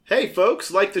Hey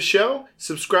folks, like the show?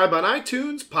 Subscribe on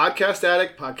iTunes, Podcast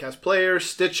Addict, Podcast Player,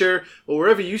 Stitcher, or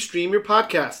wherever you stream your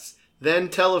podcasts. Then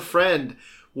tell a friend.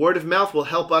 Word of mouth will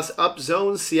help us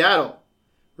upzone Seattle.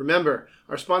 Remember,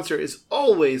 our sponsor is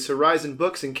always Horizon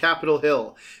Books in Capitol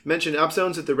Hill. Mention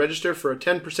Upzones at the register for a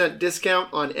 10% discount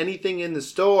on anything in the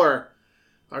store.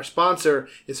 Our sponsor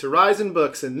is Horizon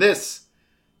Books, and this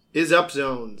is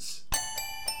Upzones.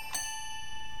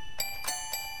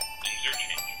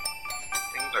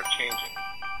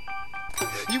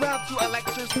 You have to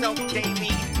elect yourself daily.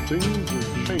 Things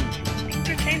are changing. Things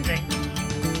are changing.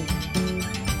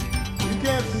 You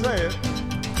can't say it,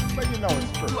 but you know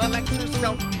it's true. You elect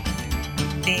yourself.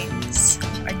 Things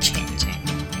are changing.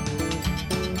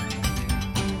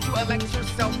 You elect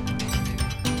yourself.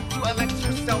 You elect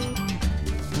yourself.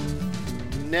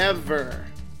 Never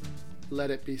let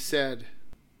it be said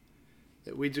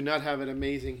that we do not have it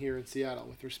amazing here in Seattle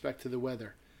with respect to the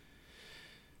weather.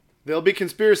 There'll be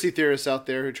conspiracy theorists out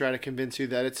there who try to convince you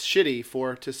that it's shitty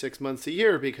 4 to 6 months a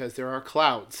year because there are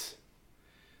clouds.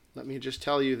 Let me just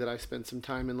tell you that I spent some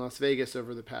time in Las Vegas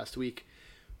over the past week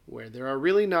where there are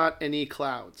really not any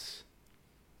clouds.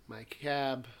 My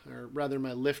cab, or rather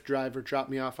my Lyft driver, dropped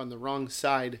me off on the wrong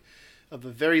side of a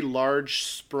very large,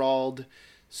 sprawled,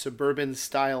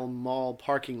 suburban-style mall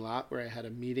parking lot where I had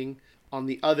a meeting on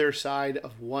the other side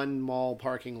of one mall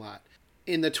parking lot.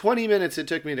 In the 20 minutes it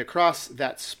took me to cross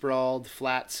that sprawled,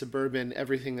 flat, suburban,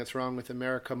 everything that's wrong with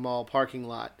America mall parking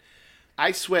lot,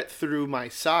 I sweat through my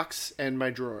socks and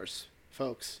my drawers.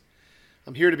 Folks,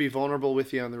 I'm here to be vulnerable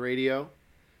with you on the radio.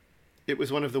 It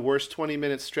was one of the worst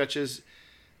 20-minute stretches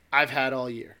I've had all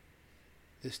year.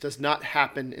 This does not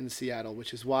happen in Seattle,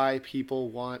 which is why people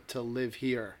want to live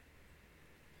here.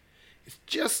 It's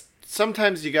just,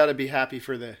 sometimes you gotta be happy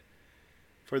for the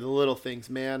little things,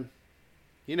 man.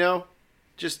 You know?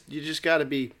 You just got to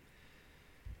be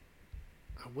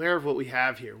aware of what we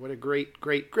have here. What a great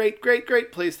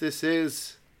place this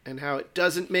is, and how it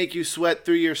doesn't make you sweat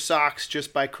through your socks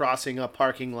just by crossing a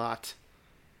parking lot.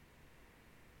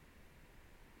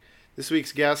 This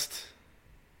week's guest,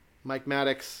 Mike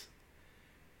Maddox,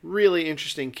 really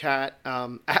interesting cat.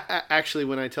 Actually,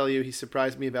 when I tell you he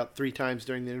surprised me about 3 times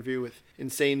during the interview with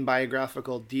insane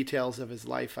biographical details of his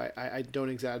life, I don't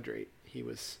exaggerate. He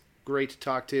was great to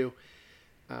talk to.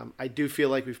 I do feel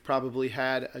like we've probably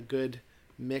had a good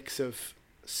mix of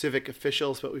civic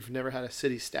officials, but we've never had a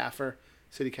city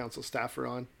council staffer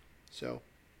on. So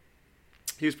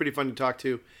he was pretty fun to talk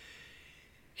to.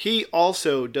 He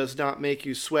also does not make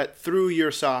you sweat through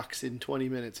your socks in 20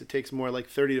 minutes. It takes more like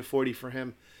 30 to 40 for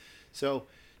him. So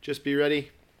just be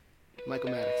ready. Michael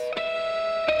Maddox.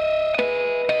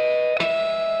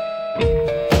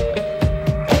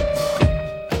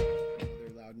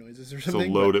 Or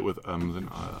something, so load it with ums and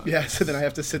yeah, so then I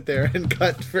have to sit there and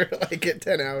cut for like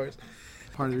 10 hours.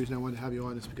 Part of the reason I wanted to have you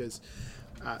on is because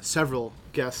several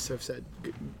guests have said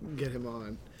get him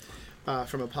on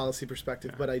from a policy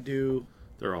perspective, but I do...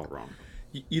 They're all wrong.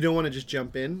 You don't want to just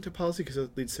jump into policy because it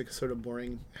leads to sort of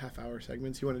boring half-hour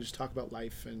segments. You want to just talk about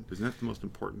life and... Isn't that the most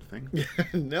important thing?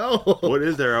 No. What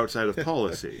is there outside of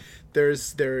policy?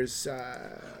 There's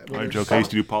I joke. I used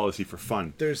to do policy for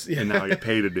fun. And now I get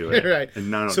paid to do it. Right. And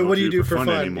now I don't so know what do you do for fun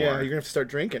anymore. Yeah, you're gonna have to start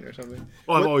drinking or something.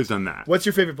 Well, I've always done that. What's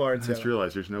your favorite bar in I Seattle? just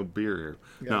realized there's no beer here.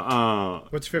 Yeah. No.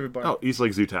 What's your favorite bar? Oh, East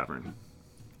Lake Zoo Tavern.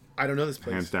 I don't know this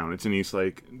place. Hands down. It's in East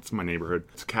Lake. It's my neighborhood.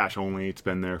 It's cash only. It's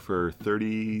been there for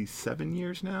 37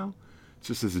 years now. It's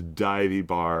just this divey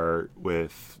bar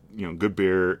with, good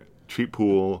beer, cheap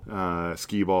pool,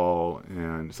 skee ball,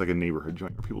 and it's like a neighborhood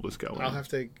joint where people just go in. I'll have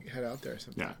to head out there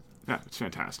sometime. Yeah, it's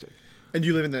fantastic. And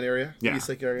you live in that area? Yeah. East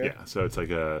Lake area? Yeah, so it's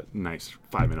like a nice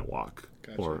 5-minute walk.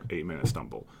 Gotcha. Or 8-minute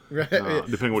stumble. Right.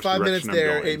 Depending which 5 minutes direction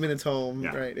there, I'm going. 8 minutes home.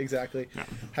 Yeah. Right, exactly. Yeah.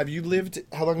 How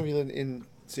long have you lived in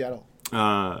Seattle?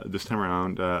 This time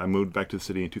around, I moved back to the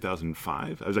city in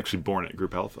 2005. I was actually born at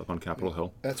Group Health up on Capitol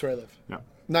Hill. That's where I live. Yeah.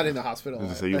 Not in the hospital.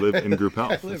 As I say, you live in Group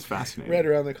Health. That's fascinating. Right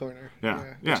around the corner.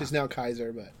 Yeah. Which is now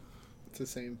Kaiser, but it's the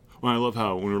same. Well, I love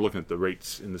how when we're looking at the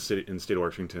rates in the state of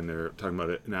Washington, they're talking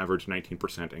about an average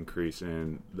 19% increase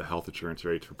in the health insurance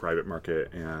rates for private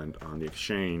market and on the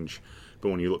exchange.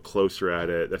 But when you look closer at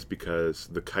it, that's because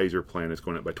the Kaiser plan is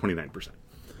going up by 29%.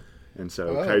 And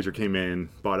so Kaiser came in,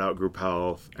 bought out Group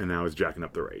Health, and now is jacking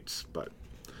up the rates. But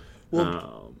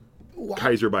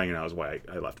Kaiser buying it out is why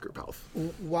I left Group Health.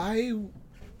 Why?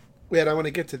 Wait, I want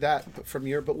to get to that from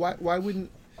your. But why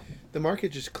wouldn't the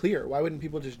market just clear? Why wouldn't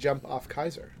people just jump off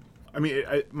Kaiser? I mean,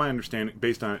 my understanding,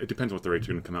 based on it depends on what the rates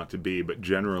are going to come out to be, but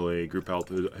generally, group health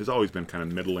has always been kind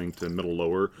of middling to middle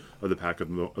lower of the pack of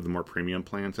the more premium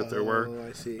plans that there were. Oh,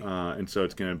 I see. And so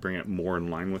it's going to bring it more in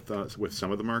line with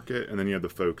some of the market, and then you have the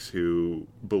folks who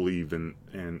believe in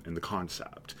the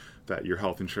concept that your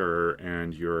health insurer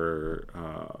and your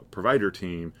provider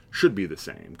team should be the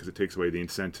same, because it takes away the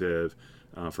incentive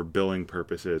for billing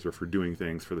purposes or for doing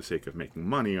things for the sake of making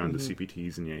money on the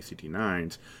CPTs and the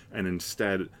ACT9s, and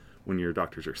instead, when your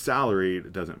doctors are salaried,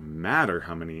 it doesn't matter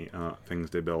how many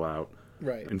things they bill out.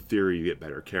 Right. In theory, you get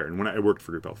better care. And when I worked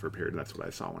for group health for a period, that's what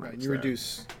I saw when I was You there.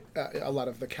 reduce a lot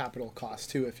of the capital costs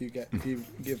too if you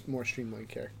give more streamlined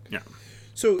care. Yeah.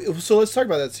 So let's talk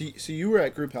about that. So you were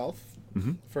at Group Health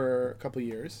for a couple of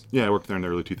years. Yeah, I worked there in the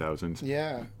early 2000s.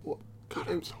 Yeah. Well, God,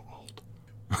 I'm so old.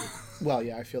 well,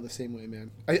 yeah, I feel the same way,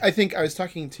 man. I think I was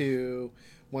talking to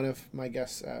one of my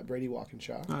guests, Brady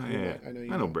Walkinshaw. Oh, yeah. I know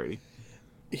you I know Brady.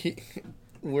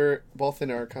 We're both in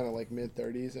our kind of like mid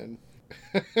 30s, and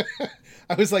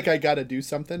I was like, I got to do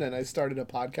something, and I started a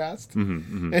podcast.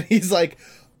 And he's like,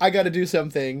 I got to do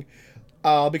something.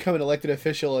 I'll become an elected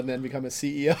official and then become a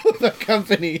CEO of the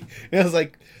company. And I was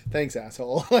like, thanks,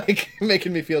 asshole. Like,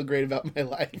 making me feel great about my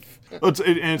life. Well,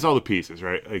 it's all the pieces,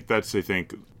 right? Like, that's, I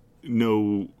think,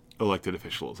 no elected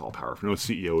official is all powerful. No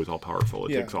CEO is all powerful.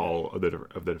 It takes all of the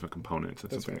different components.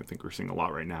 That's something right. I think we're seeing a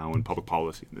lot right now in public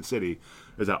policy in the city,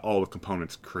 is that all the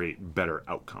components create better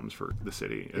outcomes for the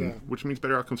city, and which means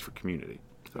better outcomes for community.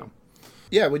 So.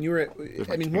 Yeah, when you were,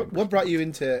 what brought you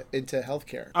into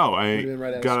healthcare? Oh, Would I have been right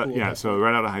out of got school, yeah. but- So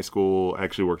right out of high school, I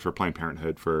actually worked for Planned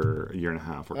Parenthood for a year and a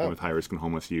half, working with high risk and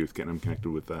homeless youth, getting them connected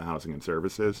with housing and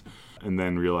services, and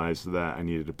then realized that I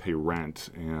needed to pay rent,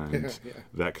 and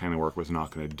that kind of work was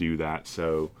not going to do that.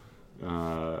 So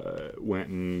went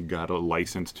and got a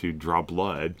license to draw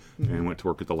blood, and went to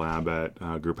work at the lab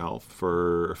at Group Health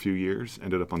for a few years.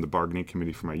 Ended up on the bargaining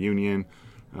committee for my union.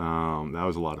 That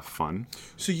was a lot of fun.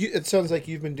 So it sounds like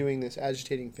you've been doing this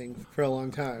agitating thing for a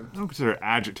long time. I don't consider it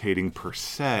agitating per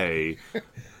se,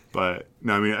 but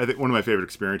no, I mean, I think one of my favorite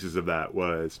experiences of that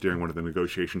was during one of the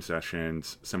negotiation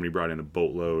sessions, somebody brought in a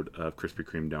boatload of Krispy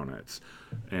Kreme donuts.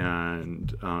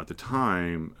 And at the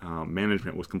time,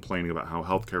 management was complaining about how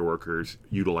healthcare workers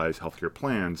utilize healthcare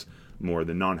plans more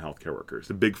than non-healthcare workers.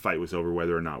 The big fight was over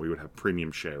whether or not we would have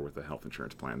premium share with the health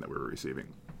insurance plan that we were receiving.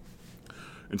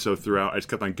 And so throughout, I just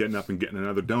kept on getting up and getting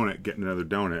another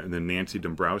donut. And then Nancy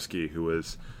Dombrowski, who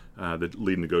was the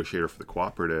lead negotiator for the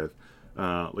cooperative,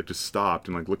 like just stopped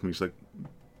and like looked at me. She's like,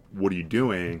 "What are you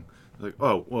doing?" I was like,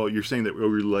 "Oh, well, you're saying that we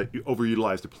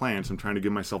overutilized the plan, so I'm trying to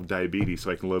give myself diabetes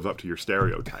so I can live up to your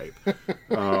stereotype."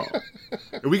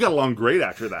 And we got along great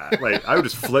after that. Like, I would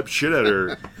just flip shit at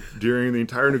her during the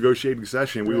entire negotiating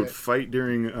session. We would fight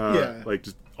during, like,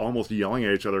 just almost yelling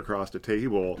at each other across the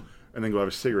table, and then go have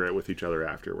a cigarette with each other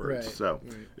afterwards.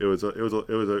 It was a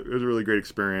really great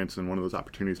experience, and one of those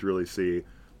opportunities to really see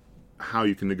how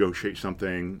you can negotiate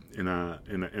something in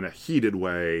a heated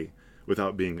way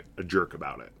without being a jerk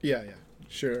about it. Yeah,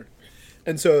 sure.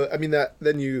 And so, I mean,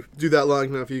 then you do that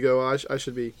long enough, you go, oh, I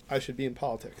should be in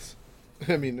politics.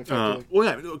 I mean, effectively. Well,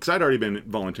 yeah, because I'd already been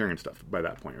volunteering stuff by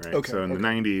that point, right? Okay, So in the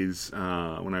 90s,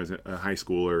 when I was a high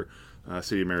schooler,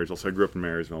 City of Marysville, so I grew up in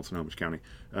Marysville, Snohomish County.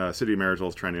 City of Marysville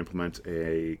was trying to implement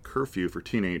a curfew for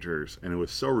teenagers, and it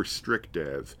was so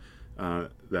restrictive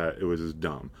that it was just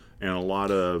dumb. And a lot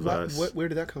of where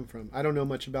did that come from? I don't know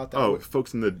much about that. Oh,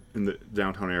 folks in the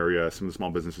downtown area, some of the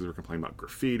small businesses were complaining about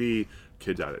graffiti,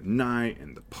 kids out at night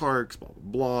in the parks, blah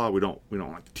blah blah. We don't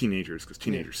like the teenagers because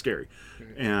teenagers are scary,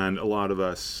 and a lot of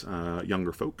us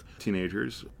younger folk,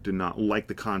 teenagers, did not like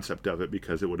the concept of it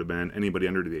because it would have been anybody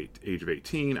under the age of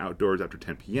 18 outdoors after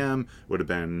 10 p.m. would have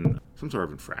been some sort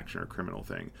of infraction or criminal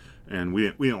thing, and we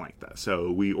didn't like that.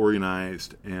 So we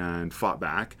organized and fought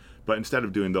back, but instead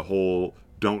of doing the whole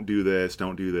don't do this,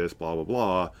 blah, blah,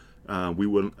 blah. We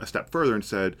went a step further and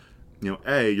said,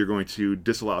 you're going to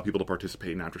disallow people to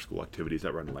participate in after-school activities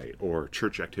that run late or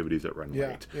church activities that run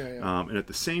late. And at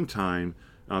the same time,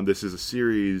 this is a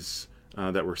series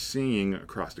that we're seeing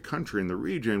across the country in the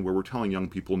region where we're telling young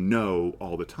people no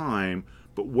all the time,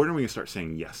 but when are we going to start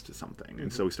saying yes to something?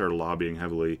 And so we started lobbying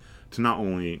heavily to not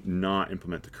only not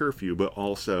implement the curfew, but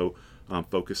also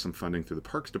focus some funding through the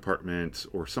Parks Department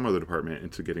or some other department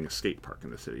into getting a skate park in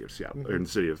the city of Seattle, or in the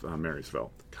city of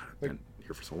Marysville. God, I've been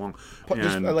here for so long.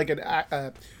 Just like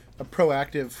a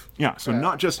proactive. Yeah, so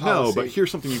not just policy. no, but here's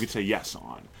something you could say yes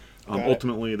on.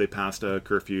 Ultimately, they passed a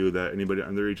curfew that anybody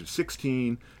under the age of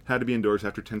 16 had to be indoors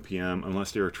after 10 p.m.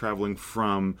 unless they were traveling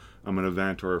from an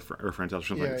event or a friend's house or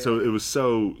something. So it was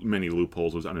so many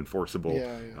loopholes, it was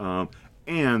unenforceable.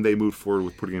 And they moved forward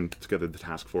with putting together the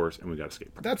task force, and we got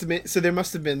escape. That's amazing. So there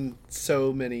must have been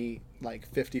so many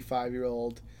like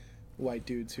 55-year-old white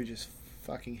dudes who just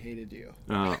fucking hated you.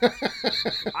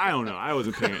 I don't know. I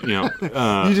wasn't paying.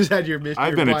 You just had your mission.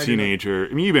 I've been a teenager.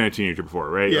 I mean, you've been a teenager before,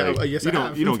 right? Yeah, Like, yes, you I don't.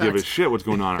 have, You in don't give a fact. shit what's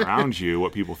going on around you,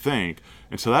 what people think,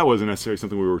 and so that wasn't necessarily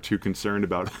something we were too concerned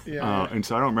about. Yeah. And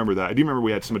so I don't remember that. I do remember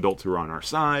we had some adults who were on our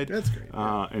side. That's great.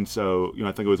 And so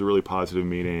I think it was a really positive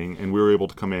meeting, and we were able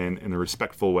to come in a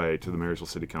respectful way to the Marysville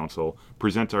City Council,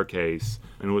 present our case,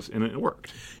 and it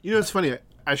worked. You know, it's funny.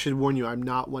 I should warn you. I'm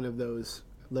not one of those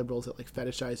liberals that like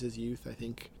fetishizes youth. I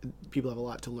think people have a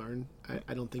lot to learn.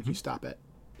 I don't think you stop at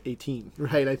 18,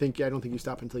 right? I don't think you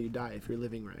stop until you die if you're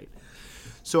living right.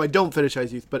 So I don't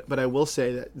fetishize youth, but I will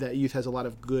say that youth has a lot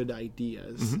of good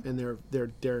ideas, and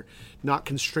they're not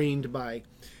constrained by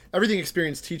everything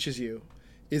experience teaches you.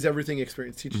 Is everything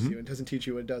experience teaches you, and doesn't teach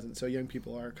you what it doesn't. So young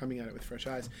people are coming at it with fresh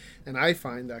eyes. And I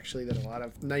find actually that a lot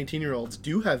of 19-year-olds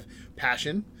do have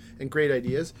passion and great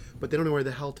ideas, but they don't know where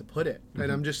the hell to put it.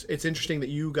 And it's interesting that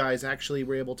you guys actually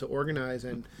were able to organize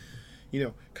and,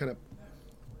 kind of,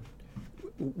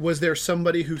 was there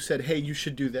somebody who said, hey, you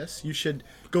should do this? You should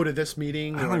go to this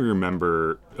meeting? I don't even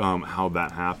remember how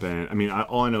that happened. I mean,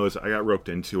 all I know is I got roped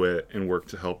into it and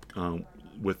worked to help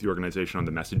with the organization on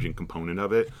the messaging component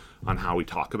of it, on how we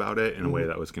talk about it in a way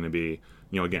that was going to be,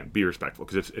 again, be respectful,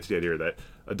 because it's the idea that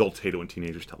adults hate it when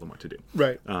teenagers tell them what to do.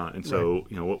 Right. And so,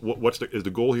 is the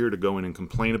goal here to go in and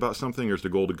complain about something, or is the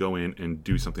goal to go in and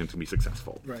do something to be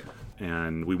successful? Right.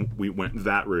 And we went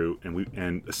that route,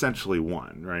 and essentially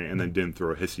won, right? And then didn't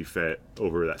throw a hissy fit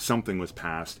over that something was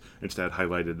passed. Instead,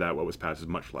 highlighted that what was passed is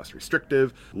much less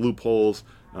restrictive, loopholes.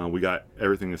 We got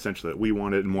everything essentially that we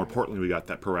wanted, and more importantly, we got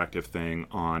that proactive thing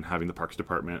on having the Parks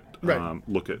Department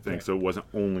look at things. Right. So it wasn't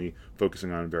only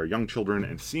focusing on very young children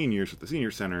and seniors at the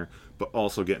senior center, but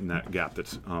also getting that gap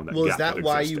that's is that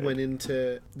why you went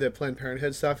into the Planned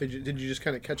Parenthood stuff? Did you just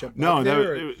kind of catch up? No,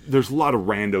 there, there's a lot of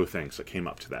rando things that came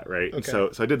up to that, right? Okay. And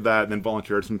so I did that, and then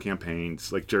volunteered some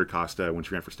campaigns, like Jerry Costa when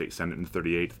she ran for state senate in the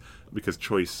 38th, because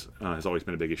choice has always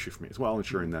been a big issue for me as well,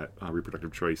 ensuring that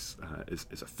reproductive choice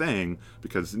is a thing,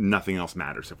 because nothing else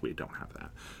matters if we don't have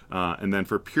that. And then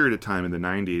for a period of time in the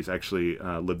 90s, I actually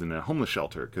lived in a homeless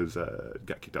shelter because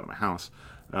got kicked out of my house.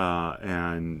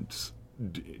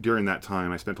 During that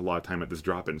time, I spent a lot of time at this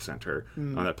drop-in center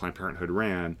that Planned Parenthood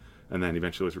ran, and then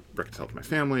eventually was reconciled to my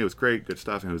family. It was great, good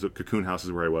stuff, and it was at Cocoon House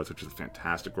is where I was, which is a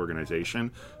fantastic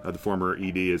organization. The former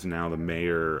ED is now the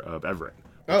mayor of Everett,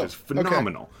 which is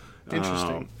phenomenal. Okay.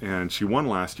 Interesting. And she won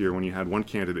last year when you had one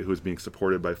candidate who was being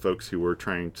supported by folks who were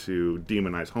trying to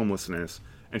demonize homelessness,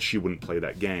 and she wouldn't play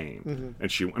that game.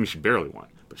 And she barely won,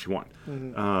 but she won.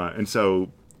 And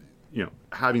so,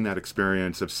 having that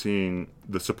experience of seeing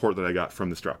the support that I got from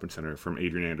this drop-in center, from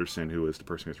Adrian Anderson, who was the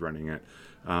person who was running it,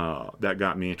 that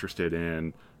got me interested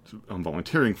in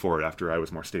volunteering for it after I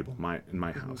was more stable in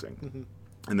my housing.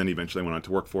 And then eventually went on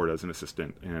to work for it as an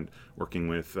assistant and working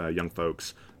with young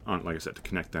folks on, like I said, to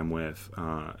connect them with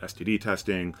STD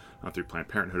testing through Planned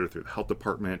Parenthood or through the health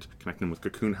department, connecting them with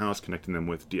Cocoon House, connecting them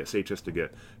with DSHS to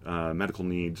get medical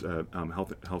needs,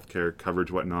 health care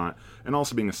coverage, whatnot, and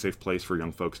also being a safe place for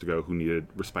young folks to go who needed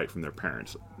respite from their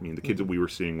parents. I mean, the kids that we were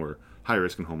seeing were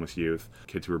high-risk and homeless youth,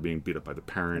 kids who were being beat up by the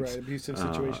parents. Right, abusive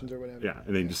situations or whatever. Yeah,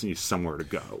 and they just need somewhere to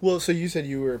go. Well, so you said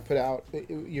you were put out,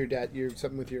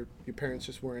 something with your parents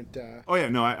just weren't... Oh, yeah,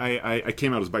 no, I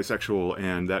came out as bisexual,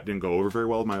 and that didn't go over very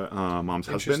well with my mom's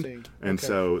husband. And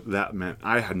so that meant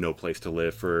I had no place to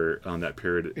live for that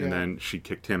period, and then she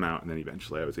kicked him out, and then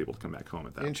eventually I was able to come back home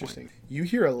at that Interesting. point. You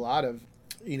hear a lot of,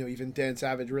 even Dan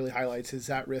Savage really highlights his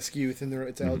at-risk youth and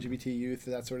it's LGBT youth,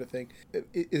 that sort of thing.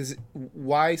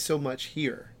 Why so much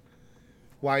here?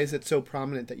 Why is it so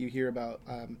prominent that you hear about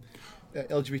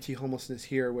LGBT homelessness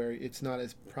here, where it's not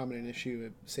as prominent an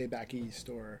issue, say back east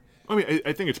or? I mean,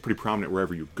 I think it's pretty prominent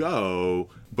wherever you go,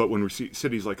 but when we see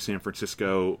cities like San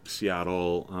Francisco,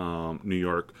 Seattle, New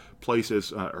York,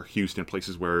 places, or Houston,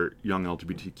 places where young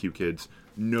LGBTQ kids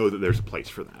know that there's a place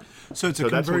for that. So it's a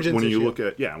convergence when issue.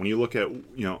 you look at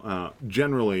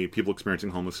generally people experiencing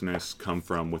homelessness come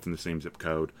from within the same zip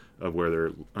code of where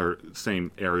they're, or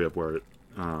same area of where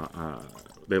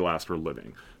they last were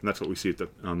living, and that's what we see at the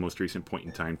most recent point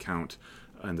in time count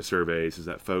and the surveys, is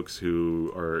that folks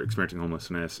who are experiencing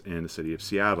homelessness in the city of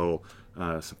Seattle,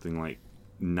 something like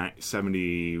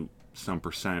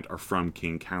 70-some% are from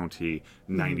King County,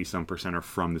 90-some% are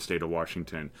from the state of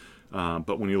Washington.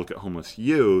 But when you look at homeless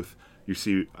youth, you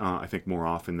see, I think more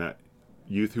often that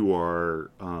youth who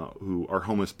are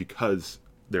homeless because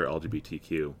they're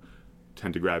LGBTQ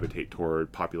tend to gravitate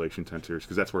toward population centers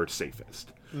because that's where it's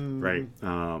safest, right?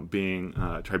 Try being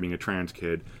a trans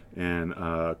kid in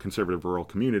a conservative rural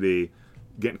community,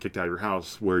 getting kicked out of your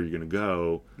house, where are you going to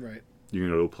go? Right. You're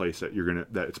going to go to a place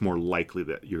that it's more likely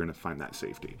that you're going to find that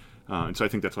safety. And so I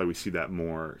think that's why we see that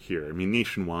more here. I mean,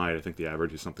 nationwide, I think the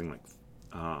average is something like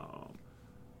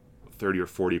 30 or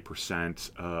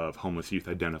 40% of homeless youth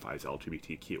identify as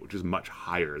LGBTQ, which is much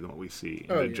higher than what we see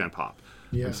in the Gen Pop.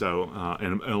 Yeah. And so,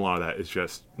 and a lot of that is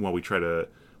just while we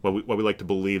like to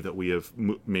believe that we have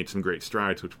made some great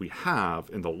strides, which we have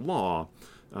in the law,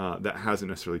 that hasn't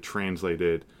necessarily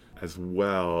translated as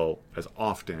well as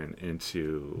often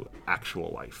into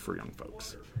actual life for young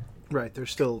folks. Right. They're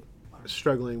still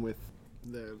struggling with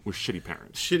shitty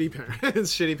parents.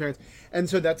 Shitty parents. And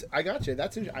so I got you.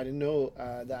 That's I didn't know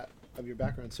that of your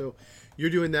background. So you're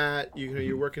doing that.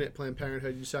 You're working at Planned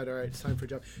Parenthood. You decide, all right, it's time for a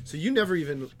job. So you never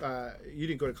even you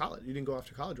didn't go to college. You didn't go off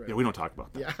to college, right? Yeah, we don't talk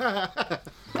about that.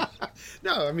 Yeah.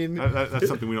 No, I mean that's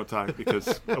something we don't talk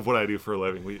because of what I do for a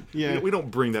living. We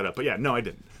don't bring that up. But yeah, no, I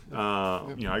didn't.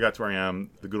 I got to where I am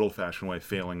the good old fashioned way,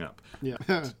 failing up. Yeah,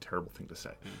 it's a terrible thing to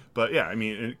say. But yeah, I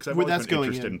mean, because I've always been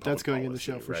interested in public that's going policy, in the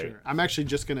show for right? sure. I'm actually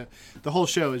just gonna. The whole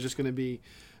show is just gonna be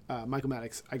Michael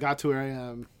Maddox. I got to where I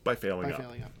am by failing up.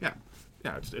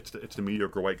 Yeah, it's the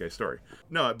mediocre white guy story.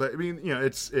 No, but I mean,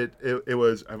 it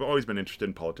was. I've always been interested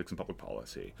in politics and public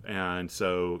policy, and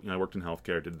so I worked in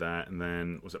healthcare, did that, and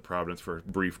then was at Providence for a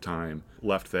brief time,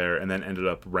 left there, and then ended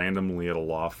up randomly at a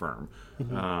law firm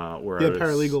where I was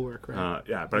paralegal work, right?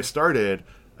 But I started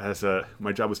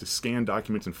my job was to scan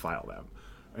documents and file them.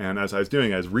 And as I was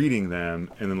doing, I was reading them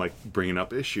and then like bringing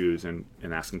up issues and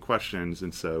asking questions.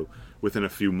 And so within a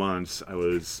few months, I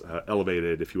was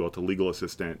elevated, if you will, to legal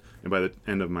assistant. And by the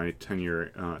end of my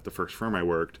tenure at the first firm I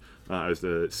worked, I was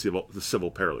the civil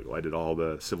paralegal. I did all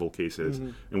the civil cases,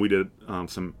 and we did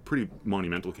some pretty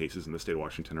monumental cases in the state of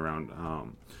Washington around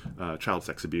child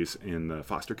sex abuse in the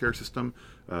foster care system.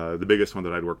 The biggest one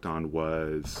that I'd worked on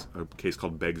was a case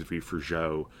called Beggs v.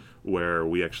 Forgeot, where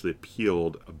we actually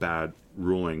appealed a bad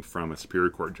ruling from a Superior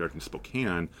Court judge in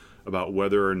Spokane about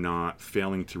whether or not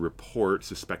failing to report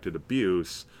suspected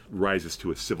abuse rises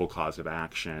to a civil cause of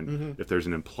action if there's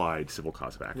an implied civil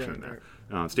cause of action in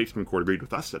there. State Supreme Court agreed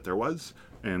with us that there was,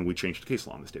 and we changed case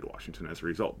law in the state of Washington as a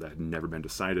result. That had never been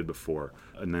decided before.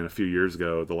 And then a few years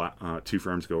ago, the two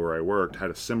firms ago where I worked had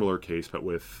a similar case, but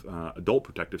with Adult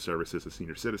Protective Services, a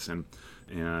senior citizen,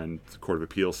 and the Court of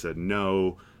Appeals said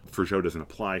no, Forgeot doesn't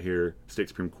apply here. State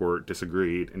Supreme Court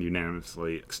disagreed and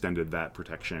unanimously extended that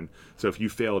protection. So if you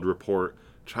fail to report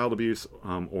child abuse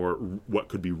or what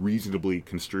could be reasonably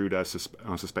construed as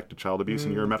suspected child abuse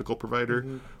and you're a medical provider,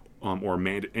 or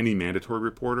any mandatory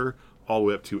reporter, all the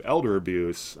way up to elder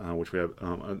abuse, which we have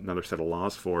another set of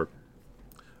laws for,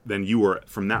 then you are,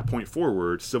 from that point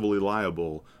forward, civilly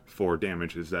liable for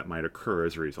damages that might occur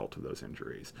as a result of those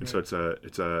injuries. And so it's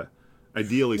a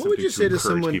ideally something to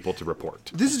encourage people to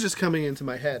report. This is just coming into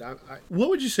my head. What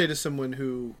would you say to someone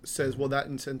who says, well, that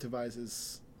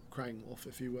incentivizes crying wolf,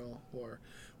 if you will, or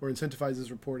incentivizes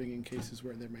reporting in cases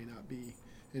where there may not be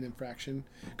an infraction?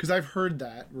 Because I've heard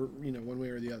that, one way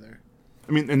or the other.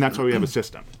 I mean, and that's why we have a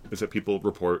system, is that people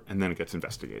report and then it gets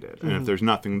investigated. And if there's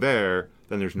nothing there,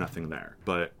 then there's nothing there.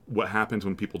 But what happens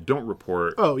when people don't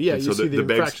report... Oh, yeah, you see the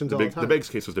infractions all the time. The Beggs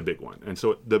case was the big one. And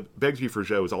so the Beggs v.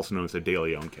 Forgeot is also known as the De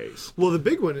Leon case. Well, the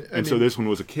big one... So this one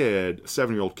was a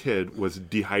 7-year-old kid was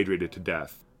dehydrated to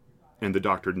death. And the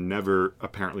doctor never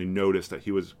apparently noticed that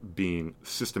he was being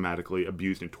systematically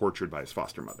abused and tortured by his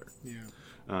foster mother. Yeah.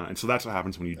 And so that's what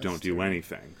happens when you don't do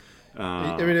anything.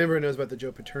 I mean, everyone knows about the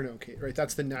Joe Paterno case, right?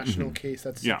 That's the national case.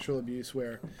 That's sexual abuse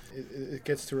where it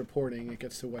gets to reporting. It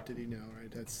gets to what did he know, right?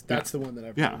 That's the one that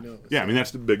everyone knows. Yeah, I mean,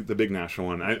 that's the big national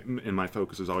one. And my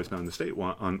focus has always been on the state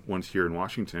ones here in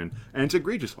Washington. And it's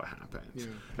egregious what happens.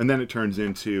 Yeah. And then it turns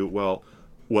into, well,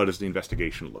 what does the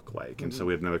investigation look like? And so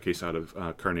we have another case out of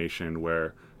Carnation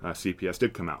where CPS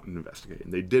did come out and investigate.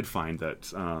 And they did find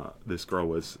that this girl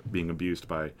was being abused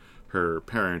by her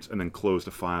parents and then closed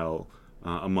a file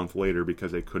a month later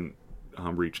because they couldn't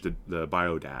reach the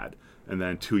bio dad. And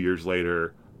then 2 years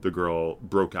later, the girl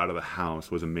broke out of the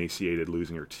house, was emaciated,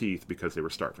 losing her teeth because they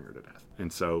were starving her to death.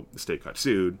 And so the state got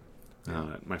sued.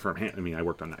 My firm, I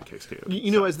worked on that case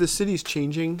too. As the city's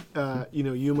changing,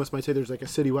 you almost might say there's like a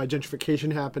citywide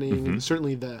gentrification happening. And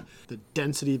certainly the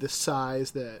density, the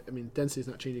size, density is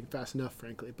not changing fast enough,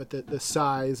 frankly, but the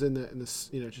size and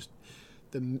just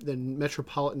the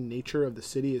metropolitan nature of the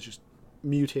city is just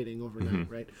mutating overnight,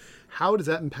 right? How does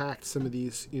that impact some of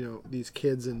these, these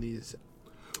kids and these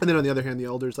And then on the other hand, the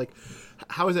elders, like,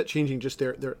 how is that changing just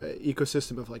their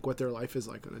ecosystem of like what their life is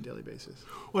like on a daily basis?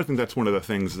 Well, I think that's one of the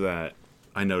things that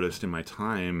I noticed in my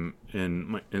time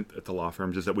at the law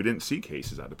firms is that we didn't see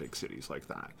cases out of big cities like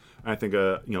that. And I think,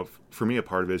 for me, a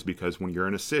part of it is because when you're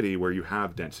in a city where you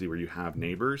have density, where you have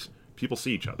neighbors, people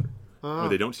see each other. When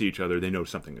they don't see each other, they know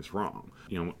something is wrong.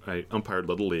 I umpired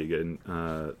Little League in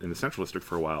the Central District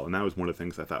for a while, and that was one of the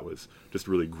things I thought was just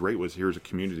really great was here's a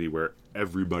community where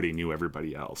everybody knew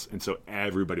everybody else, and so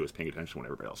everybody was paying attention to what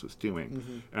everybody else was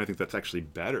doing. And I think that's actually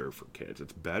better for kids.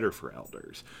 It's better for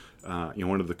elders.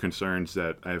 One of the concerns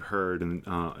that I've heard and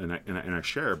I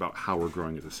share about how we're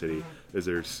growing as a city is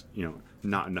there's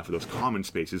not enough of those common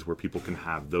spaces where people can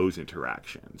have those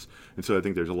interactions. And so I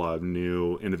think there's a lot of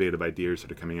new innovative ideas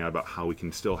that are coming out about how we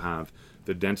can still have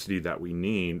the density that we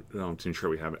need to ensure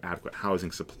we have an adequate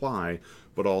housing supply,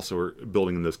 but also we're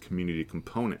building in those community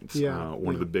components.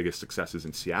 One of the biggest successes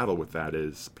in Seattle with that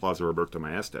is Plaza Roberto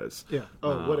Maestas. Yeah.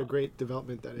 Oh, what a great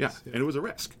development that is. Yeah, and it was a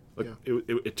risk.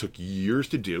 It took years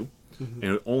to do, and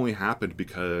it only happened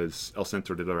because El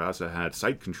Centro de la Raza had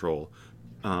site control.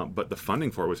 But the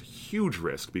funding for it was a huge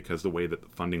risk because the way that the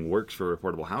funding works for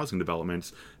affordable housing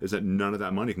developments is that none of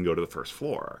that money can go to the first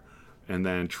floor. And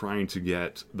then trying to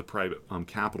get the private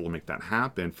capital to make that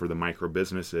happen for the micro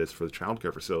businesses, for the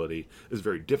childcare facility, is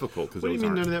very difficult. Because what do you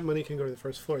mean none of that money can go to the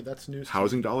first floor? That's news.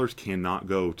 Housing dollars cannot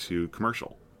go to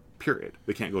commercial. Period.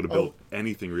 They can't go to build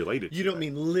anything related to it. You don't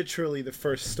mean literally the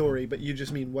first story, but you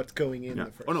just mean what's going in the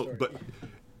first story. But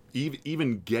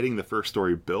even getting the first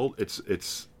story built,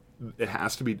 it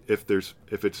has to be if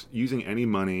it's using any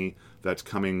money that's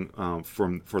coming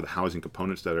for the housing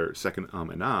components that are second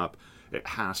and up, it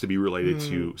has to be related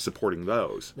to supporting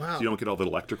those. Wow. So you don't get all the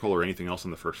electrical or anything else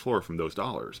on the first floor from those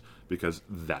dollars because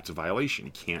that's a violation.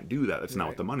 You can't do that. That's not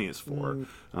what the money is for.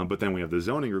 But then we have the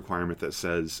zoning requirement that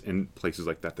says in places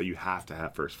like that you have to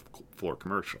have first floor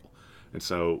commercial. And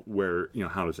so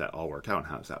how does that all work out and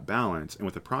how does that balance? And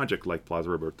with a project like Plaza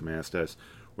Roberto Maestas,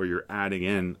 where you're adding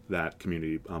in that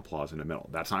community plaza in the middle,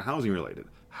 that's not housing related.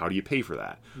 How do you pay for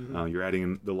that? You're adding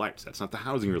in the lights. That's not the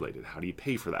housing related. How do you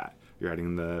pay for that? You're adding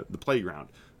in the playground.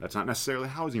 That's not necessarily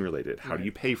housing related. How do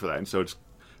you pay for that? And so it's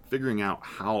figuring out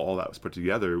how all that was put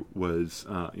together was,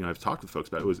 I've talked with folks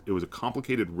about it. It was a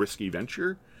complicated, risky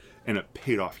venture, and it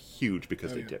paid off huge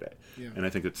because they did it. Yeah. And I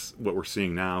think it's what we're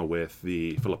seeing now with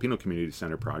the Filipino Community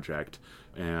Center project.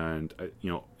 And,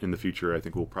 in the future, I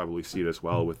think we'll probably see it as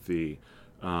well with the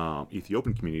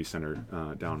Ethiopian Community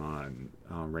Center down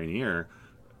on Rainier.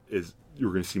 Is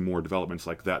you're going to see more developments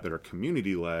like that are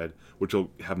community-led, which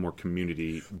will have more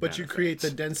community But benefits. you create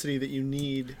the density that you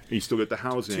need And you still get the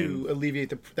housing. to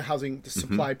alleviate the housing, the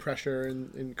supply pressure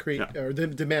and create, or the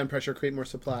demand pressure, create more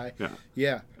supply.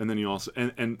 Yeah. And then you also,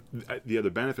 and the other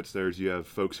benefits there is you have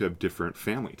folks who have different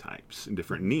family types and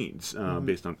different needs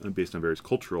based on various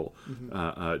cultural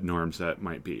norms that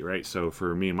might be, right? So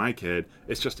for me and my kid,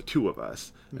 it's just the two of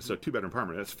us. And so 2-bedroom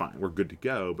apartment, that's fine. We're good to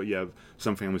go. But you have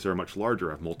some families that are much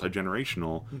larger, have multi-generational.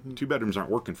 2 bedrooms aren't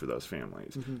working for those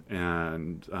families.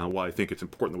 And while I think it's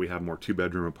important that we have more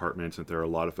 2-bedroom apartments, and there are a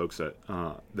lot of folks that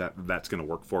that's going to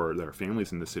work for their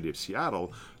families in the city of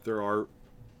Seattle, there are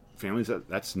families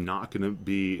that's not going to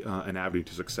be an avenue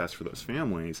to success for those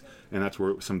families, and that's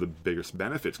where some of the biggest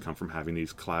benefits come from having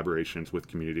these collaborations with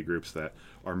community groups that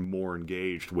are more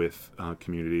engaged with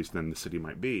communities than the city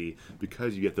might be,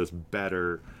 because you get those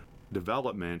better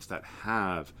developments that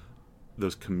have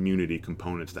those community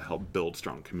components that help build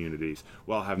strong communities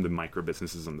while having the micro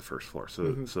businesses on the first floor,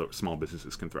 so small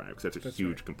businesses can thrive, because that's a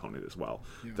huge component as well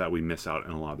that we miss out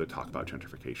in a lot of the talk about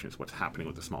gentrification is what's happening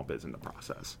with the small biz in the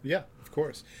process. Yeah, of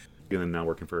course. And then now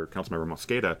working for Councilmember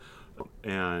Mosqueda,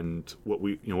 and what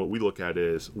we look at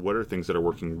is what are things that are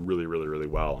working really, really, really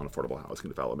well on affordable housing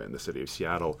development in the city of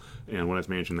Seattle. And when I was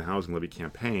managing the housing levy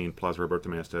campaign, Plaza Roberto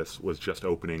Maestas was just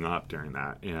opening up during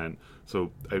that, and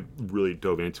so I really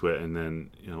dove into it. And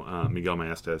then Miguel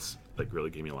Maestas really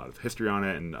gave me a lot of history on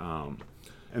it,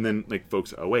 and then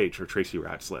folks at OH or Tracy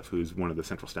Ratzliff, who's one of the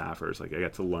central staffers, I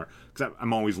got to learn, because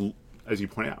I'm always, as you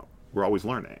point out, we're always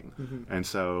learning. And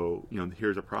so,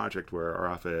 here's a project where our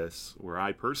office, where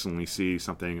I personally see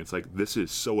something, it's like, this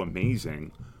is so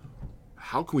amazing.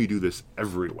 How can we do this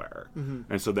everywhere?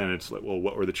 And so then it's like, well,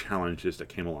 what were the challenges that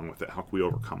came along with it? How can we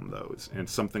overcome those? And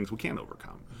some things we can't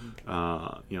overcome.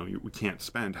 We can't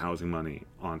spend housing money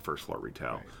on first floor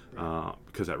retail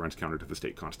because that runs counter to the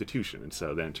state constitution. And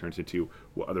so then it turns into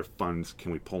what other funds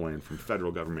can we pull in from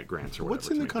federal government grants or whatever. What's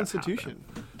in the Constitution?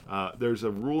 There's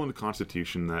a rule in the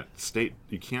Constitution that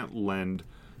you can't lend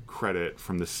credit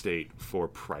from the state for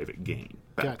private gain.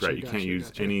 Gotcha, right? You can't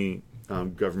use any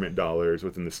government dollars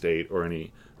within the state or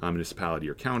any municipality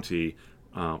or county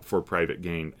for private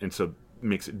gain, and so it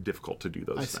makes it difficult to do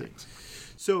those things.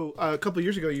 So a couple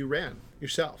years ago, you ran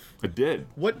yourself. I did.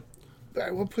 What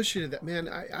pushed you to that, man?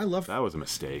 I love That was a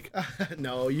mistake.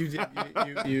 No, you did.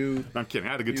 You I'm kidding.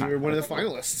 I had a good you time. were one of the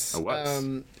finalists. I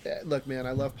was. Look, man,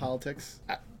 I love politics.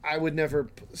 I would never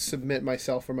submit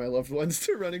myself or my loved ones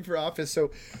to running for office. So,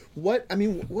 what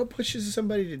pushes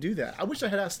somebody to do that? I wish I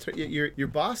had asked your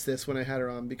boss this when I had her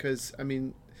on, because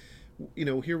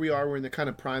here we are. We're in the kind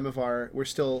of prime of we're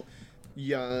still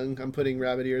young. I'm putting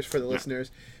rabbit ears for the listeners,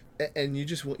 and you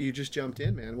just jumped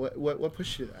in, man. What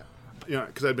pushed you to that? Yeah,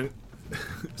 because I've been.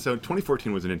 So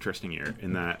 2014 was an interesting year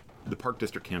in that the Park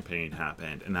District campaign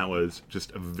happened, and that was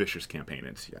just a vicious campaign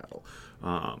in Seattle.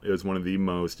 It was one of the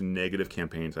most negative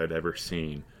campaigns I'd ever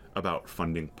seen about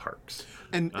funding parks.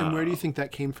 And where do you think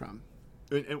that came from?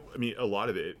 I mean, a lot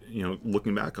of it,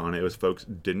 looking back on it, was folks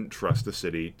didn't trust the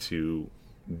city to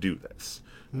do this.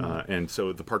 And so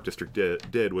what the Park District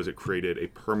did was it created a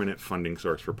permanent funding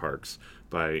source for parks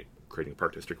by creating a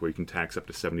park district where you can tax up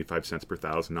to 75 cents per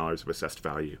 $1,000 of assessed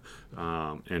value.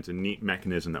 And it's a neat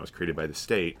mechanism that was created by the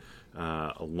state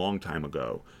a long time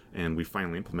ago. And we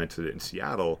finally implemented it in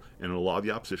Seattle. And a lot of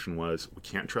the opposition was, we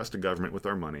can't trust the government with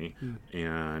our money.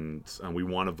 And we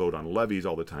want to vote on levies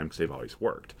all the time because they've always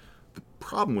worked. The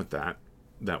problem with that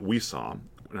we saw,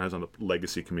 when I was on the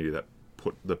legacy committee that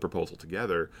put the proposal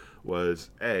together, was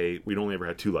we'd only ever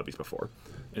had 2 levies before,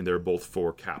 and they're both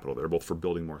for capital, they're both for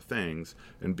building more things,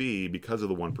 and B, because of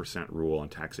the 1% rule on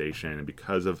taxation and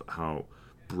because of how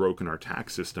broken our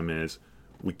tax system is,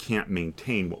 we can't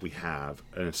maintain what we have,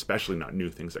 and especially not new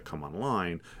things that come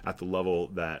online at the level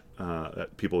that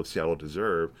people of Seattle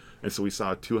deserve. And so we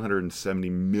saw a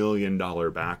 $270 million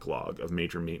backlog of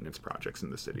major maintenance projects in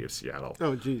the city of Seattle.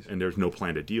 Oh, geez. And there's no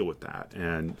plan to deal with that.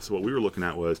 And so what we were looking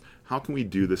at was, how can we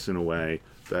do this in a way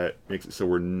that makes it so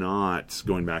we're not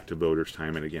going back to voters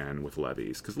time and again with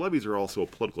levies? Because levies are also a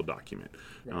political document.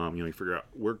 Right. You figure out,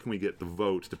 where can we get the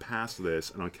votes to pass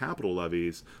this? And on capital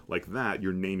levies like that,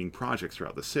 you're naming projects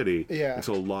throughout the city. Yeah. And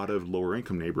so a lot of lower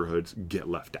income neighborhoods get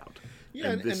left out.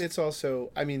 Yeah, and it's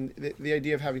also, the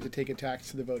idea of having to take a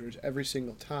tax to the voters every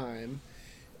single time,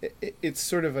 it's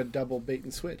sort of a double bait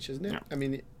and switch, isn't it?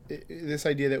 Yeah. This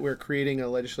idea that we're creating a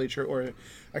legislature or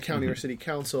a county or city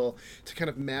council to kind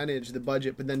of manage the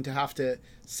budget, but then to have to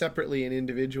separately and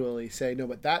individually say, no,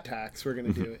 but that tax we're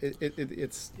going to do.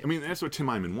 It's. That's what Tim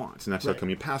Eyman wants, and that's how come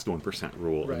he passed the 1%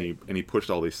 rule, right. and he pushed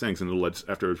all these things. And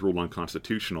after it was ruled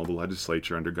unconstitutional, the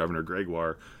legislature under Governor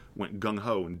Gregoire went gung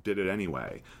ho and did it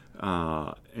anyway.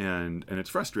 And it's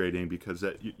frustrating because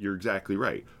you're exactly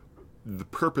right. The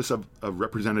purpose of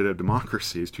representative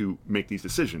democracy is to make these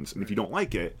decisions, and if you don't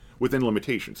like it, within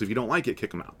limitations. If you don't like it,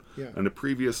 kick them out. Yeah. And the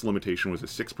previous limitation was a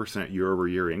 6%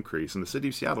 year-over-year increase, and the city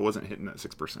of Seattle wasn't hitting that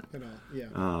 6%. At all.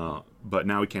 Yeah. But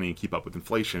now we can't even keep up with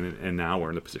inflation, and now we're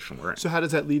in the position we're in. So how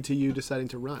does that lead to you deciding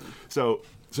to run? So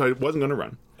I wasn't going to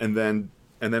run, and then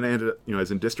I ended up, I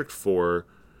was in District 4.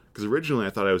 Because originally I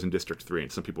thought I was in District 3,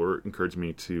 and some people were encouraging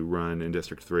me to run in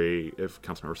District 3 if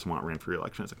Councilmember Swant ran for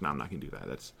re-election. I was like, no, I'm not going to do that.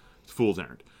 It's fool's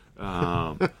errand.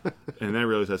 And then I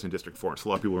realized I was in District 4. So a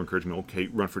lot of people were encouraging me, okay,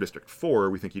 run for District 4.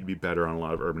 We think you'd be better on a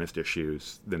lot of urbanist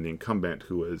issues than the incumbent,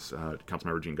 who was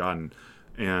Councilmember Gene Godden.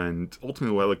 And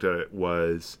ultimately what I looked at it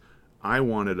was, I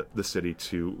wanted the city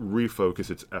to refocus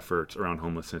its efforts around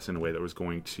homelessness in a way that was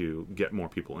going to get more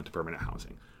people into permanent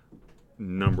housing.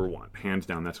 Number one, hands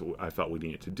down, that's what I felt we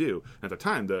needed to do. At the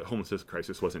time, the homelessness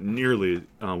crisis wasn't nearly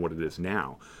what it is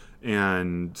now.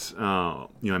 And I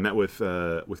met with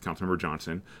Councilmember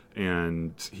Johnson,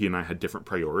 and he and I had different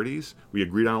priorities. We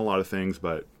agreed on a lot of things,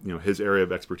 but his area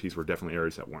of expertise were definitely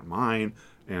areas that weren't mine,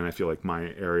 and I feel like my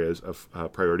areas of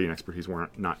priority and expertise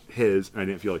weren't not his. And I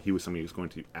didn't feel like he was somebody who was going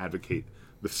to advocate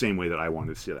the same way that I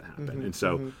wanted to see that happen. Mm-hmm, and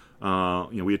so,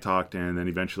 we had talked, and then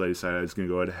eventually I decided I was going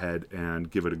to go ahead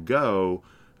and give it a go.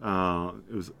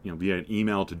 It was, via an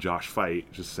email to Josh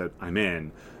Fight, just said, I'm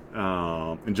in,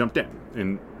 and jumped in.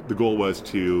 And the goal was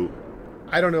to...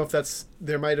 I don't know if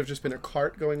there might have just been a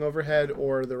cart going overhead,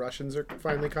 or the Russians are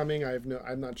finally coming.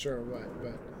 I'm not sure what,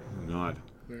 but... Oh, God.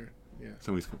 Yeah.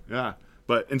 Somebody's... Yeah.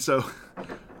 And so...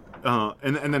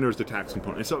 and then there was the tax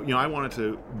component. And so, I wanted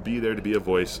to be there to be a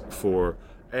voice for,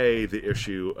 the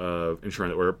issue of ensuring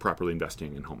that we're properly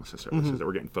investing in homelessness services, that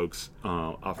we're getting folks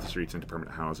off the streets into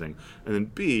permanent housing, and then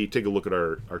B, take a look at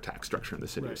our tax structure in the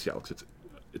city of Seattle, because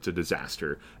it's a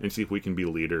disaster, and see if we can be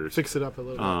leaders. Fix it up a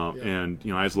little bit. Yeah. And,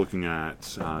 I was looking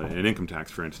at an income tax,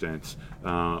 for instance,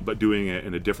 but doing it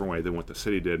in a different way than what the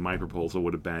city did. My proposal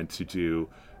would have been to do,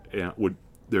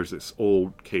 there's this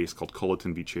old case called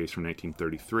Culleton v. Chase from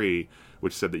 1933,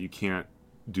 which said that you can't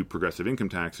do progressive income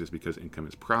taxes because income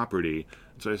is property.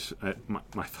 So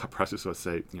my thought process was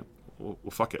say, well,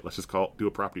 fuck it, let's just do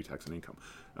a property tax on income,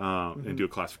 and do a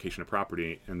classification of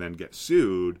property, and then get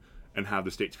sued and have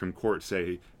the state Supreme Court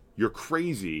say, you're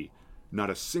crazy. Not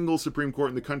a single Supreme Court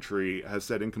in the country has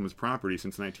said income is property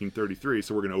since 1933,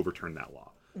 so we're going to overturn that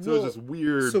law. So it's this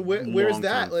weird. So where's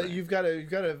that? long-term thing. You've got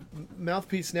a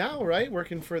mouthpiece now, right?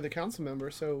 Working for the council member.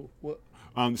 So what?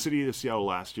 The city of Seattle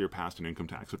last year passed an income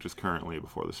tax, which is currently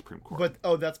before the Supreme Court.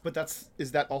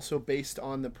 Is that also based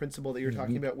on the principle that you're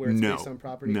talking about, where it's based on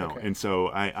property? No, Okay. and so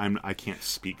I can't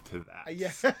speak to that.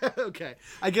 Yeah. Okay.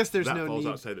 I guess there's That no falls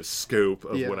need. outside the scope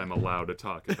of Yeah. what I'm allowed to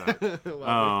talk about.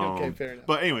 Well, okay, fair enough.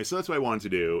 But anyway, so that's what I wanted to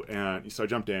do, and so I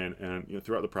jumped in, and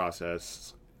throughout the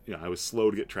process, I was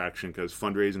slow to get traction because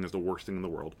fundraising is the worst thing in the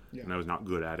world, and I was not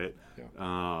good at it.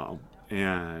 Yeah.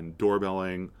 And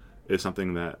doorbelling is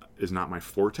something that is not my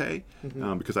forte,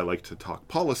 because I like to talk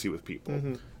policy with people.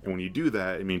 And when you do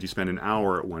that, it means you spend an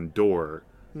hour at one door,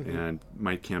 and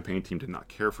my campaign team did not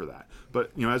care for that.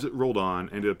 But, as it rolled on,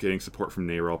 I ended up getting support from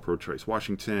NARAL Pro-Choice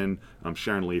Washington,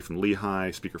 Sharon Lee from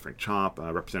Lehigh, Speaker Frank Chop,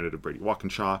 Representative Brady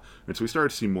Walkinshaw. And so we started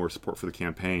to see more support for the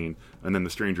campaign. And then the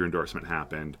stranger endorsement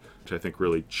happened, which I think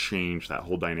really changed that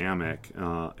whole dynamic.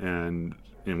 And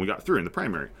we got through in the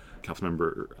primary.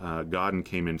 Councilmember Godden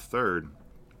came in third.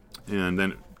 And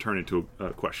then it turned into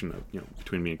a question of,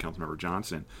 between me and Councilmember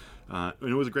Johnson. And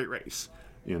it was a great race.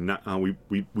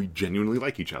 We genuinely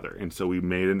like each other, and so we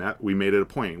made it a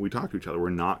point. We talked to each other. We're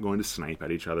not going to snipe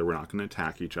at each other. We're not going to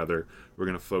attack each other. We're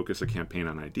going to focus a campaign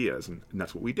on ideas, and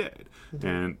that's what we did.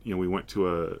 And we went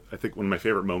to I think one of my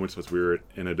favorite moments was we were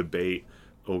in a debate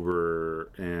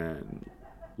over in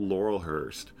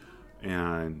Laurelhurst,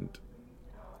 and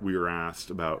we were asked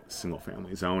about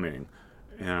single-family zoning,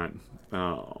 and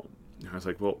I was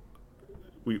like, well,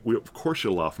 we of course should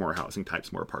allow for more housing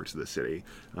types, more parts of the city,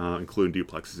 including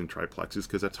duplexes and triplexes,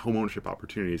 because that's home ownership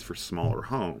opportunities for smaller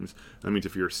homes. That means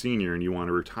if you're a senior and you want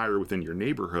to retire within your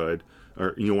neighborhood,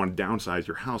 or you want to downsize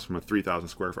your house from a 3,000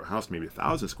 square foot house to maybe a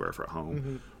 1,000 square foot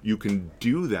home, you can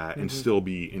do that and still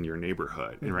be in your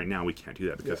neighborhood. And right now we can't do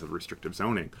that because of restrictive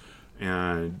zoning.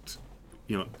 And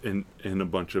and a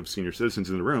bunch of senior citizens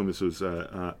in the room, this was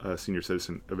a senior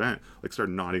citizen event,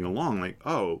 started nodding along,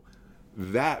 oh,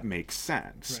 that makes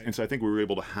sense. Right. And so I think we were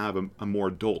able to have a more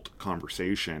adult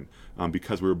conversation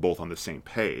because we were both on the same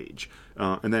page.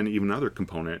 And then even other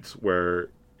components where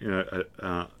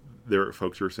there were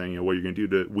folks who were saying, what are you going to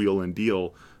do to wheel and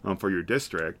deal for your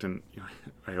district? And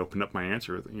I opened up my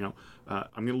answer with,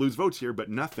 I'm going to lose votes here, but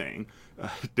nothing.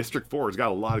 District 4 has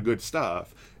got a lot of good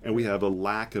stuff, and we have a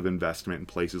lack of investment in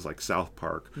places like South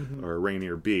Park or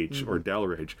Rainier Beach or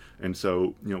Delridge. And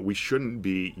so, we shouldn't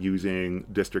be using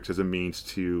districts as a means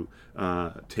to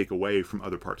take away from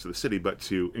other parts of the city, but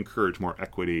to encourage more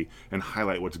equity and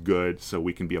highlight what's good so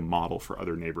we can be a model for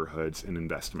other neighborhoods and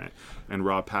investment. And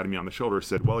Rob patted me on the shoulder and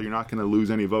said, well, you're not going to lose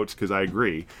any votes because I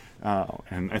agree.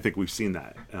 And I think we've seen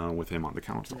that with him on the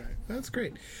council. Right. That's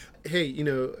great. Hey,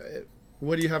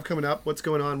 what do you have coming up? What's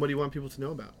going on? What do you want people to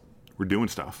know about? We're doing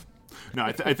stuff. No,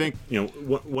 I think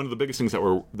one of the biggest things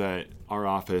that our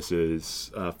office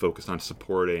is focused on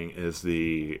supporting is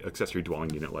the accessory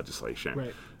dwelling unit legislation.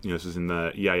 Right. This is in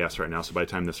the EIS right now, so by the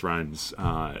time this runs,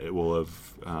 it will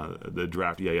have the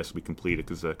draft EIS will be completed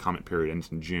because the comment period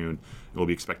ends in June. We'll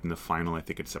be expecting the final, I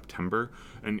think, in September.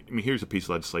 And here's a piece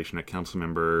of legislation that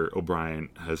Councilmember O'Brien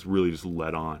has really just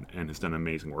led on and has done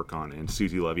amazing work on. And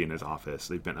Susie Levy and his office,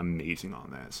 they've been amazing on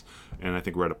this. And I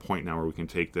think we're at a point now where we can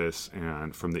take this,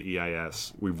 and from the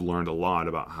EIS, we've learned a lot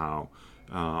about how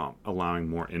allowing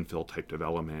more infill type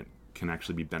development can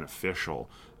actually be beneficial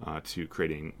to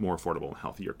creating more affordable and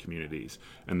healthier communities.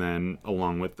 And then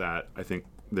along with that, I think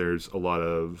there's a lot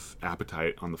of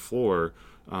appetite on the floor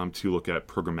to look at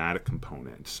programmatic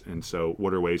components. And so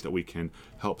what are ways that we can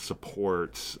help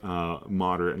support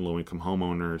moderate and low-income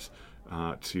homeowners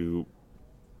to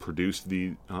produce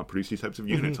these types of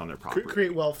units on their property,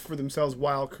 create wealth for themselves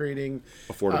while creating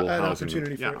affordable an housing,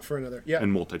 opportunity for another. Yeah,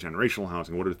 and multi-generational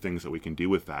housing. What are the things that we can do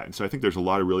with that? And so I think there's a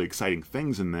lot of really exciting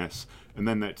things in this, and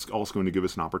then that's also going to give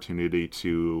us an opportunity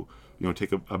to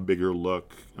take a bigger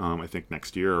look. I think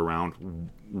next year around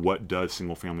what does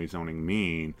single-family zoning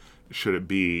mean. Should it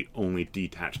be only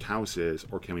detached houses,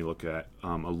 or can we look at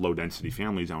a low-density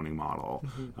family zoning model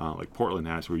like Portland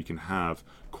has, where you can have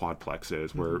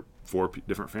quadplexes where 4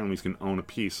 different families can own a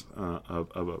piece of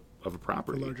a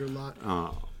property, a larger lot,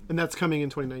 and that's coming in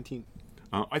 2019.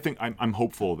 I think I'm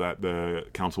hopeful that the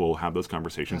council will have those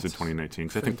conversations in 2019.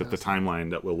 Because I think that the timeline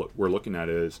that we're looking at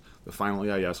is the final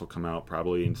EIS will come out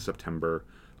probably in September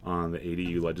on the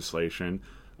ADU legislation.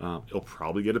 It'll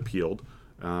probably get appealed.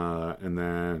 And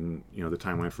then, the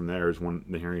timeline from there is when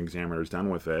the hearing examiner is done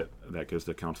with it. That gives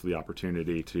the council the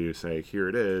opportunity to say, here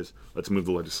it is, let's move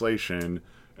the legislation,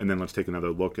 and then let's take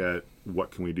another look at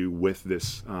what can we do with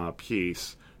this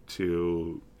piece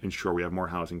to ensure we have more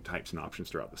housing types and options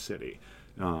throughout the city.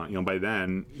 By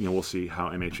then, we'll see how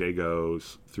MHA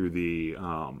goes through the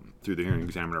hearing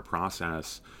examiner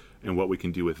process and what we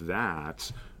can do with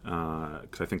that.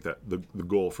 Because I think that the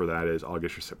goal for that is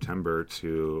August or September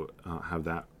to have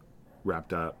that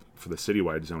wrapped up for the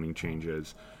citywide zoning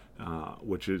changes,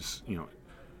 which is,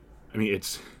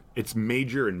 it's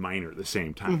major and minor at the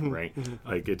same time, right? Mm-hmm.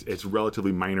 Like it's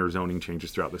relatively minor zoning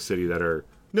changes throughout the city that are.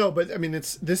 No, but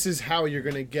this is how you're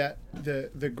going to get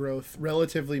the growth.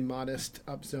 Relatively modest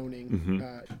upzoning.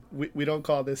 Mm-hmm. We don't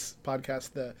call this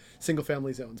podcast the Single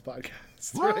Family Zones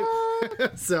podcast,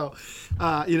 right? So,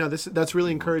 that's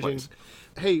really encouraging. Please.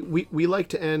 Hey, we like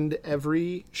to end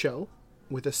every show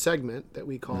with a segment that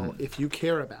we call "If You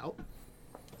Care About,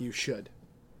 You Should."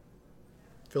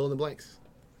 Fill in the blanks.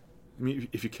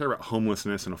 If you care about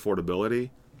homelessness and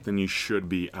affordability, then you should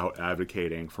be out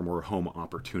advocating for more home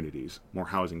opportunities, more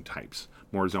housing types,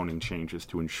 more zoning changes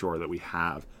to ensure that we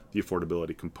have the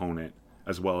affordability component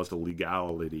as well as the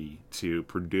legality to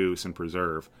produce and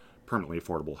preserve permanently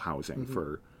affordable housing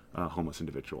for homeless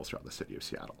individuals throughout the city of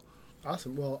Seattle.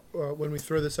 Awesome. Well, when we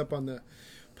throw this up on the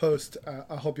post,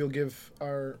 I hope you'll give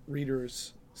our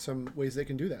readers some ways they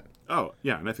can do that. Oh,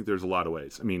 yeah, and I think there's a lot of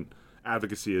ways.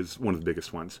 Advocacy is one of the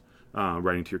biggest ones.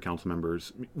 Writing to your council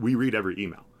members. We read every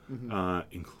email.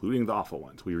 Including the awful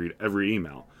ones. We read every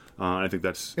email. I think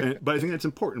that's, but I think that's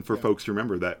important for folks to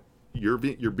remember that you're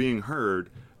being heard,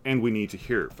 and we need to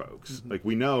hear it, folks. Mm-hmm. Like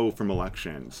we know from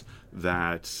elections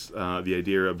that the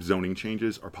idea of zoning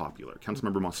changes are popular.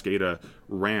 Councilmember Mosqueda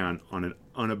ran on an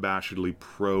unabashedly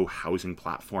pro-housing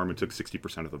platform and took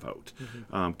 60% of the vote.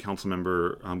 Mm-hmm.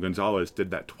 Councilmember Gonzalez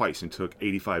did that twice and took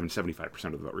 85 and 75%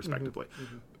 of the vote, respectively.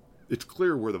 Mm-hmm. It's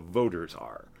clear where the voters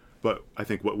are. But I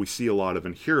think what we see a lot of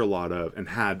and hear a lot of and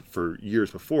had for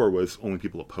years before was only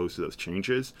people opposed to those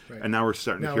changes. Right. And now we're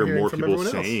starting to hear more people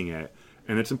saying it.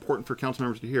 And it's important for council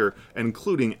members to hear, and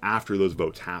including after those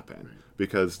votes happen. Right.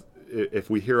 Because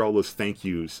if we hear all those thank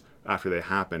yous after they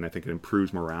happen, I think it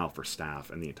improves morale for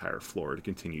staff and the entire floor to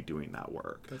continue doing that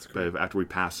work. That's great. But after we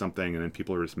pass something and then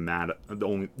people are just mad, the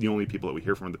only people that we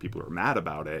hear from are the people who are mad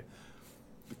about it,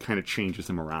 kind of changes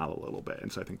the morale a little bit. And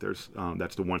so I think there's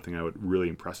that's the one thing I would really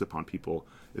impress upon people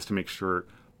is to make sure,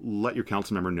 let your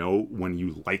council member know when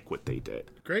you like what they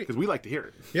did. Great. Because we like to hear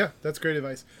it. Yeah, that's great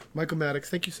advice. Michael Maddox,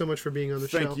 thank you so much for being on the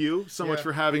show. Thank you so much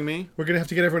for having me. We're going to have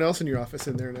to get everyone else in your office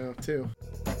in there now, too.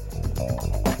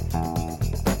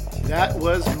 That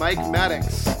was Mike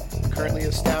Maddox, currently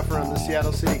a staffer on the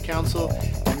Seattle City Council.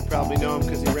 You probably know him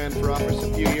because he ran for office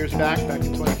a few years back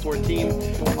in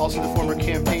 2014. Also the former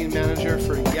campaign manager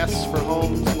for Yes for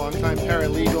Homes, longtime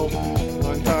paralegal,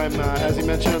 longtime, as he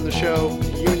mentioned on the show,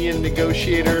 union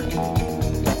negotiator.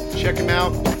 Check him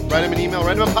out. Write him an email.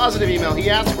 Write him a positive email. He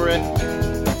asked for it.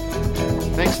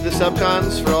 Thanks to the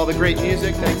Subcons for all the great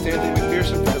music. Thanks to Anthony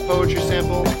McPherson for the poetry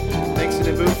sample. Thanks to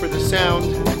Naboo for the sound.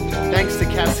 Thanks to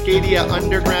Cascadia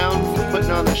Underground for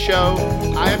putting on the show.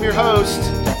 I am your host,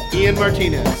 Ian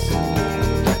Martinez.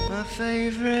 My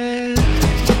favorite.